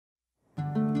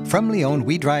From Lyon,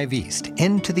 we drive east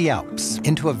into the Alps,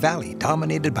 into a valley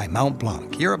dominated by Mont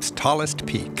Blanc, Europe's tallest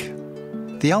peak.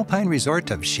 The alpine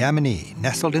resort of Chamonix,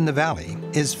 nestled in the valley,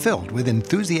 is filled with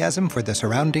enthusiasm for the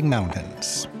surrounding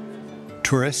mountains.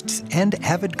 Tourists and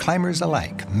avid climbers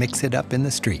alike mix it up in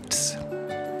the streets.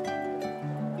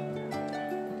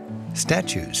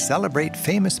 Statues celebrate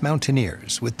famous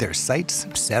mountaineers with their sights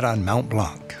set on Mont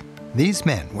Blanc. These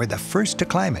men were the first to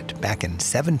climb it back in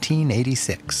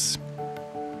 1786.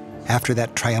 After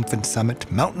that triumphant summit,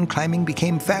 mountain climbing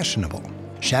became fashionable.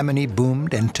 Chamonix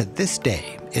boomed, and to this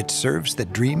day, it serves the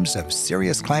dreams of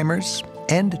serious climbers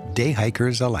and day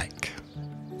hikers alike.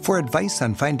 For advice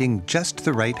on finding just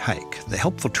the right hike, the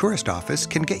helpful tourist office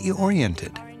can get you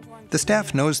oriented. The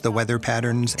staff knows the weather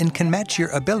patterns and can match your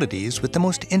abilities with the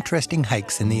most interesting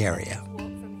hikes in the area.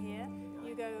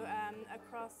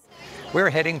 We're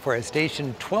heading for a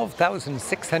station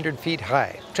 12,600 feet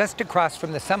high, just across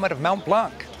from the summit of Mont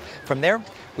Blanc. From there,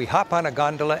 we hop on a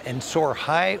gondola and soar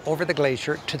high over the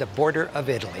glacier to the border of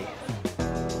Italy.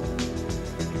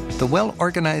 The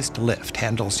well-organized lift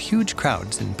handles huge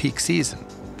crowds in peak season.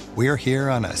 We're here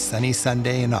on a sunny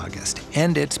Sunday in August,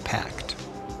 and it's packed.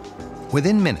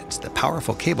 Within minutes, the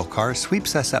powerful cable car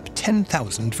sweeps us up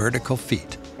 10,000 vertical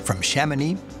feet, from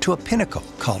Chamonix to a pinnacle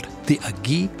called the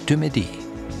Aiguille du Midi.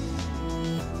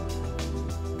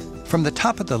 From the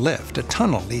top of the lift, a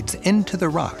tunnel leads into the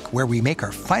rock where we make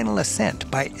our final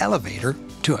ascent by elevator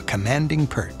to a commanding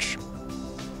perch.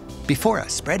 Before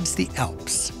us spreads the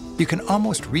Alps. You can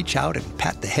almost reach out and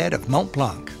pat the head of Mont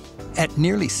Blanc. At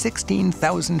nearly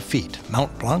 16,000 feet,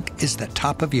 Mont Blanc is the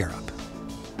top of Europe.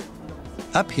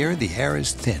 Up here, the air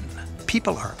is thin.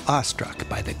 People are awestruck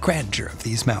by the grandeur of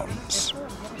these mountains.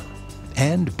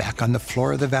 And back on the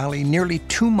floor of the valley, nearly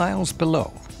 2 miles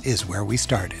below, is where we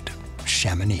started,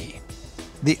 Chamonix.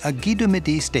 The Aiguille du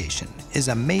Midi station is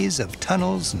a maze of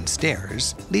tunnels and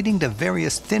stairs leading to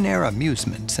various thin air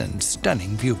amusements and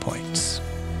stunning viewpoints.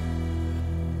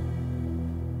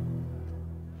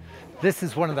 This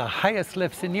is one of the highest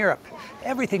lifts in Europe.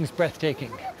 Everything's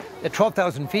breathtaking. At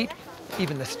 12,000 feet,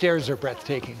 even the stairs are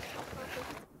breathtaking.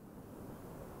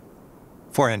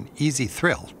 For an easy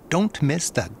thrill, don't miss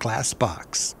the glass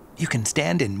box. You can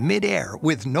stand in mid-air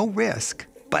with no risk,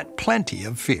 but plenty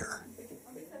of fear.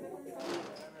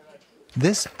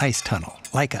 This ice tunnel,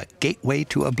 like a gateway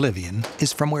to oblivion,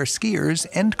 is from where skiers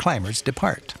and climbers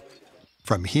depart.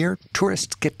 From here,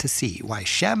 tourists get to see why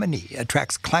Chamonix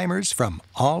attracts climbers from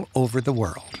all over the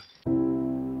world.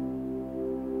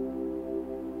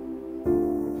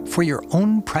 For your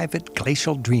own private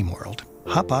glacial dream world,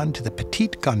 hop on to the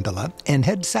Petite Gondola and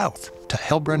head south to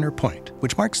Hellbrunner Point,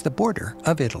 which marks the border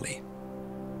of Italy.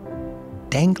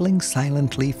 Dangling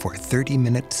silently for 30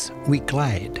 minutes, we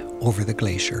glide over the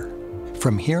glacier.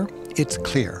 From here, it's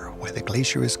clear why the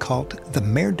glacier is called the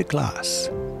Mer de Glace,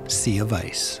 Sea of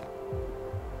Ice.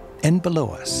 And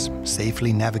below us,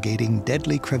 safely navigating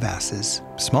deadly crevasses,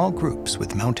 small groups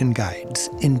with mountain guides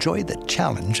enjoy the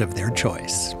challenge of their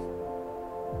choice.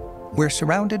 We're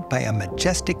surrounded by a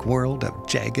majestic world of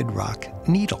jagged rock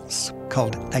needles,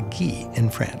 called aiguille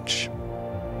in French.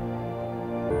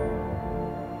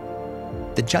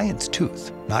 The Giant's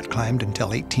Tooth, not climbed until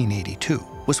 1882,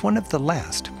 was one of the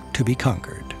last to be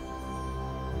conquered.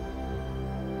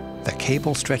 The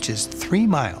cable stretches 3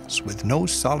 miles with no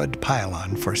solid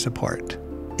pylon for support.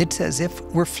 It's as if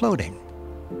we're floating.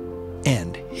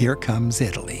 And here comes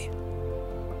Italy.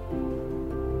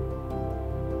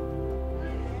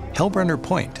 Hellbrunner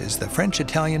Point is the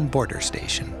French-Italian border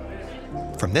station.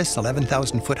 From this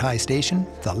 11,000-foot high station,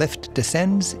 the lift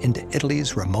descends into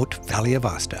Italy's remote Valley of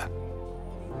Aosta.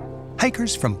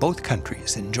 Hikers from both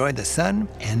countries enjoy the sun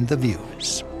and the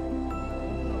views.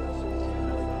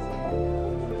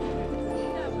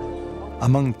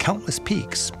 Among countless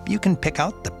peaks, you can pick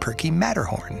out the perky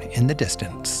Matterhorn in the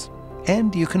distance.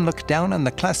 And you can look down on the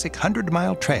classic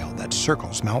 100-mile trail that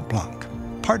circles Mont Blanc,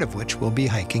 part of which we'll be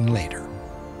hiking later.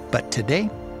 But today,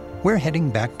 we're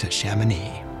heading back to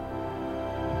Chamonix.